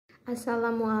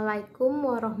Assalamualaikum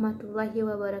warahmatullahi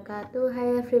wabarakatuh.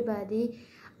 Hi everybody,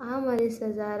 I'm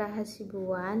ANNISA ZAHRA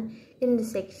HASIBUAN. In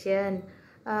this section,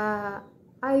 I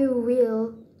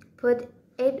will put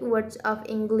 8 words of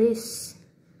English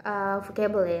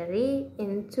vocabulary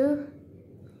into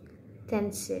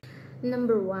tenses.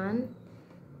 Number 1,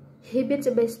 he beats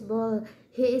a baseball.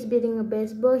 He is beating a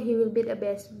baseball. He will beat a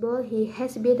baseball. He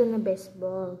has beaten a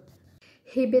baseball.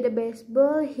 He beat a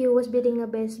baseball, he was beating a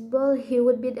baseball, he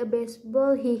would beat a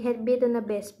baseball, he had beaten a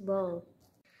baseball.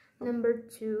 Number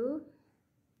 2,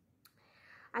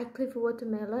 I cleave a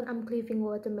watermelon, I'm cleaving a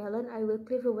watermelon, I will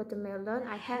cleave a watermelon,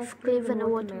 I have cleaven a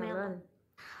watermelon.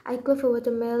 I cleave a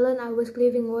watermelon, I was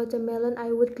cleaving a watermelon,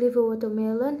 I would cleave a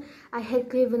watermelon, I had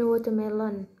cleaven a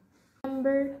watermelon.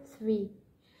 Number 3,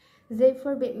 they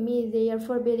forbid me, they are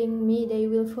forbidding me, they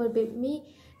will forbid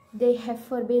me, they have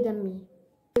forbidden me.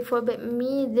 They forbid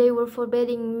me, they were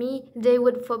forbidding me, they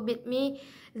would forbid me,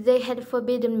 they had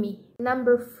forbidden me.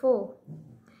 Number 4,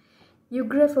 you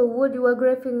grave a wood, you are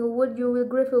graving a wood, you will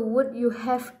grave a wood, you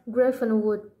have graven a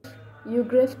wood. You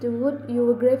graved a wood, you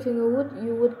were graving a wood,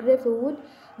 you would grave a wood,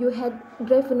 you had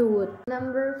graven a wood.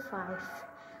 Number 5,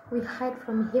 we hide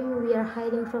from him, we are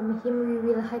hiding from him, we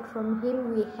will hide from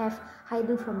him, we have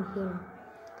hidden from him.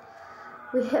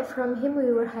 We hid from him,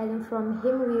 we were hiding from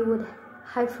him, we would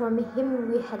hide from him,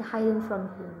 we had hidden from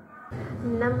him.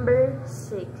 Number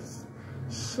 6,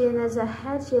 she nods her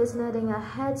head, she is nodding her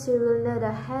head, she will nod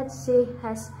her head, she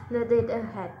has nodded her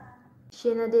head.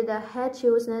 She nodded her head, she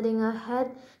was nodding her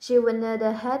head, she would nod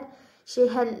her head, she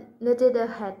had nodded her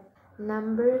head.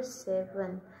 Number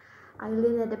 7, I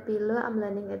lean at the pillow, I'm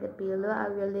leaning at the pillow, I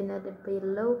will lean at the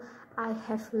pillow, I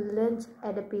have leaned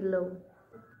at the pillow.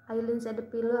 I leaned at the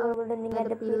pillow, I will lean at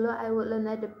the pillow, I would lean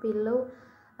at the pillow,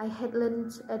 I had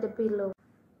lunch at the pillow.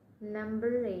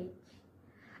 Number 8,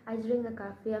 I drink a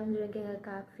coffee, I'm drinking a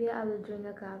coffee, I will drink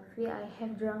a coffee, I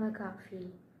have drunk a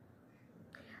coffee.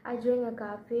 I drink a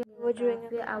coffee, I would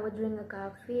drink a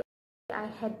coffee, I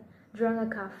had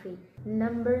drunk a coffee.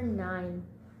 Number 9,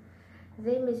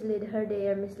 they mislead her, they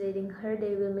are misleading her,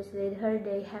 they will mislead her,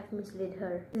 they have misled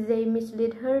her. They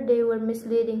mislead her, they were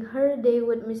misleading her, they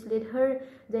would mislead her,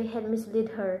 they had misled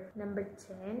her. Number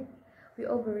 10, we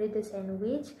overeat the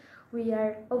sandwich, we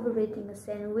are overeating a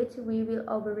sandwich, we will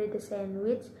overeat the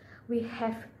sandwich, we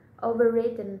have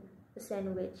overeaten a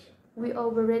sandwich. We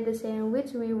overeat the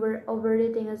sandwich, we were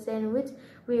overeating a sandwich,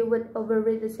 we would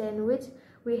overeat the sandwich,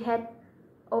 we had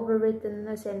overeaten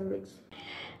a sandwich.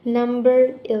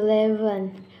 Number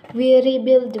 11, we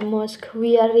rebuild the mosque,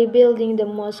 we are rebuilding the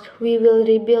mosque, we will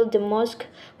rebuild the mosque,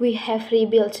 we have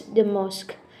rebuilt the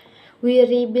mosque. We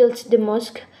rebuilt the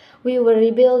mosque, we were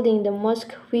rebuilding the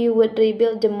mosque, we would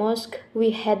rebuild the mosque,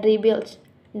 we had rebuilt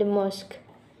the mosque.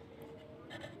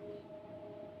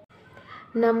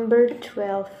 Number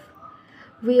 12,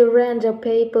 we rent a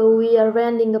paper, we are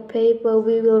renting a paper,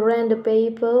 we will rent a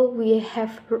paper, we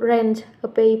have rent a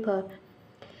paper.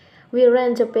 We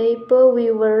rent a paper, we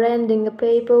were renting a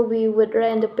paper, we would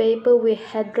rent a paper, we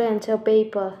had rent a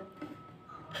paper.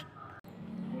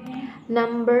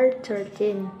 Number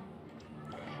 13,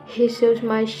 he shows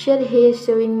my shirt, he is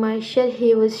showing my shirt,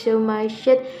 he will show my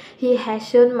shirt, he has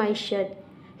shown my shirt.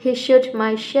 He showed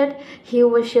my shirt, he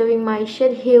was showing my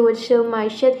shirt, he would show my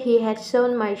shirt, he had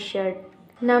shown my shirt.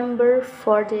 Number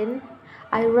 14,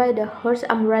 I ride a horse,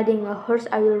 I'm riding a horse,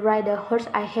 I will ride a horse,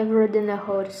 I have ridden a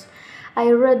horse. I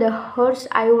rode a horse,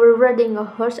 I were riding a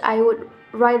horse, I would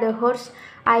ride a horse,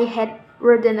 I had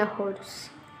ridden a horse.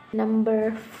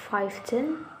 Number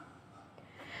 15,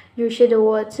 you shed the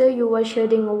water, you are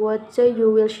shedding the water, you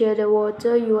will shed the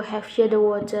water, you have shed the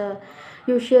water.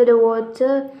 You shed the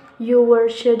water, you were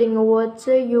shedding the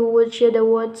water, you would shed the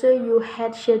water, you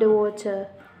had shed the water.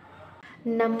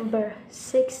 Number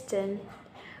 16,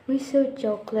 we sew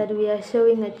chocolate, we are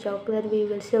sewing a chocolate, we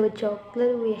will sew a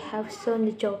chocolate, we have sewn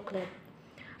the chocolate.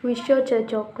 We showed a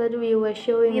chocolate, we were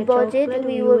showing a chocolate,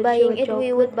 we were buying it,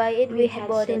 we would buy it, we had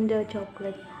sewn the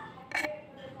chocolate.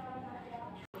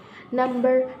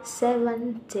 Number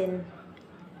 17,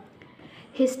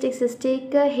 he sticks a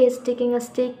sticker, he is sticking a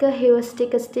sticker, he will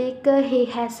stick a sticker, he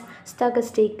has stuck a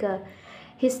sticker.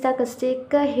 He stuck a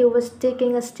sticker, he was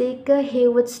sticking a sticker, he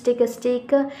would stick a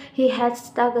sticker, he had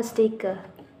stuck a sticker.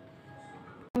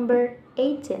 Number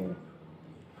 18,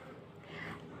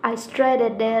 I stride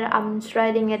it there, I'm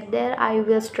striding it there, I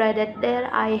will stride it there,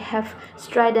 I have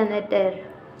stridden it there.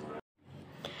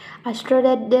 I stride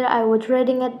it there, I was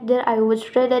striding it there, I would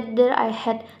stride it there, I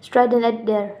had stridden it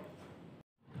there.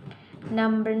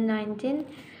 Number 19,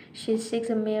 she seeks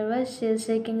a mirror, she is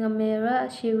seeking a mirror,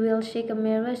 she will seek a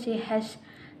mirror, she has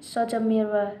sought a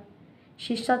mirror.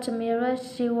 She sought a mirror,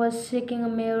 she was seeking a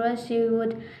mirror, she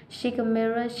would seek a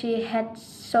mirror, she had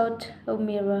sought a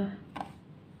mirror.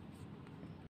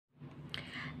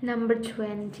 Number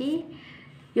 20.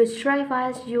 You strive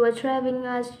as, you are striving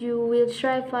as, you will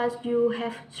strive as, you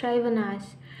have striven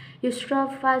as. You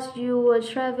strive as, you were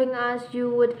striving as, you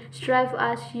would strive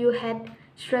as, you had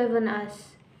striven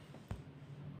as.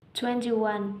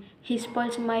 21. He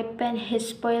spoils my pen, he's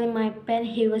spoiling my pen,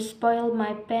 he will spoil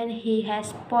my pen, he has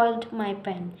spoiled my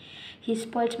pen. He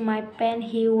spoiled my pen,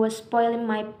 he was spoiling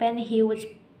my pen, he would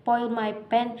spoil my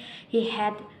pen, he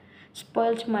had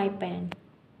spoiled my pen.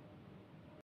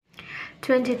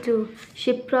 22.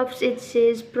 She proves it, she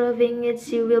is proving it,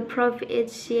 she will prove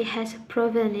it, she has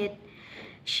proven it.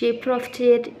 She proved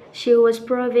it, she was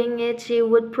proving it, she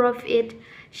would prove it,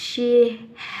 she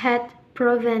had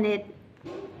proven it.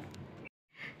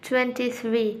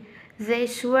 23. They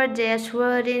swore, they are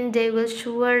swearing, they will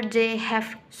swear, they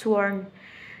have sworn.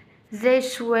 They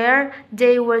swear,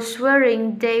 they were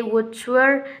swearing, they would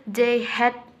swear, they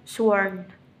had sworn.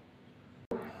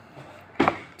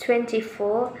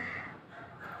 24.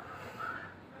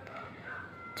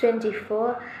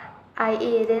 I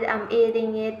eat it, I'm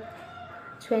eating it.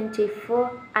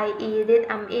 24. I eat it,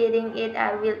 I'm eating it,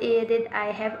 I will eat it,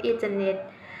 I have eaten it.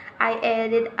 I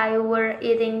ate it, I were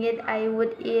eating it, I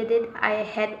would eat it, I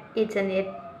had eaten it.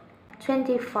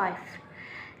 25.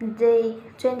 They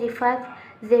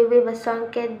weave a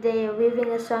sonket, they are weaving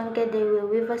a sonket, they will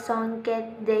weave a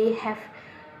sonket, they have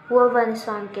woven a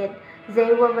sonket.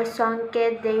 They wove a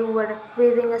sonket, they were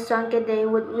weaving a sonket, they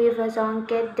would weave a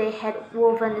sonket, they had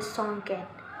woven a sonket.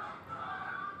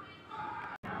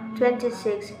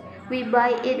 26. We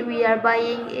buy it, we are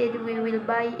buying it, we will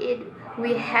buy it,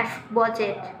 we have bought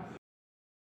it.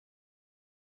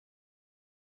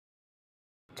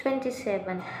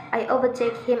 27. I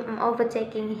overtake him, I'm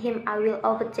overtaking him, I will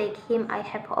overtake him, I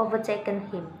have overtaken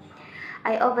him.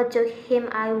 I overtook him,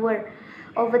 I were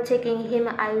overtaking him,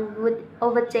 I would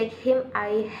overtake him,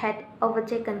 I had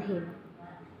overtaken him.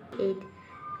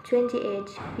 28.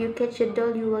 You catch a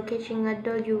doll, you are catching a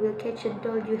doll, you will catch a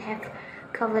doll, you have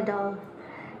covered a doll.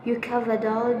 You cover a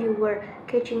doll, you were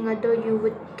catching a doll, you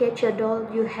would catch a doll,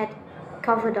 you had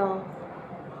covered a doll.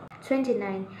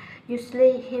 29. You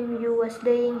slay him, you were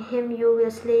slaying him, you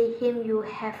will slay him, you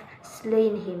have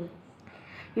slain him.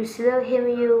 You slay him,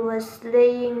 you were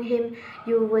slaying him,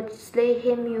 you would slay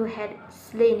him, you had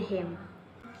slain him.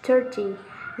 30.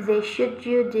 They shoot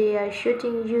you, they are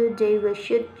shooting you, they will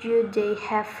shoot you, they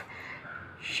have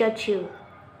shot you.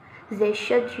 They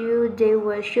shot you, they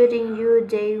were shooting you,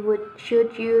 they would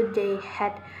shoot you, they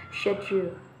had shot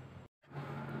you.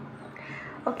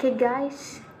 Okay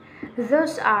guys,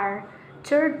 those are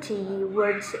 30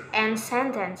 words and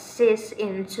sentences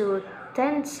into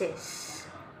tenses.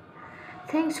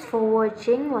 Thanks for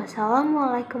watching.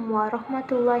 Wassalamualaikum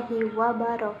warahmatullahi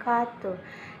wabarakatuh.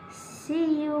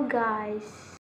 See you guys.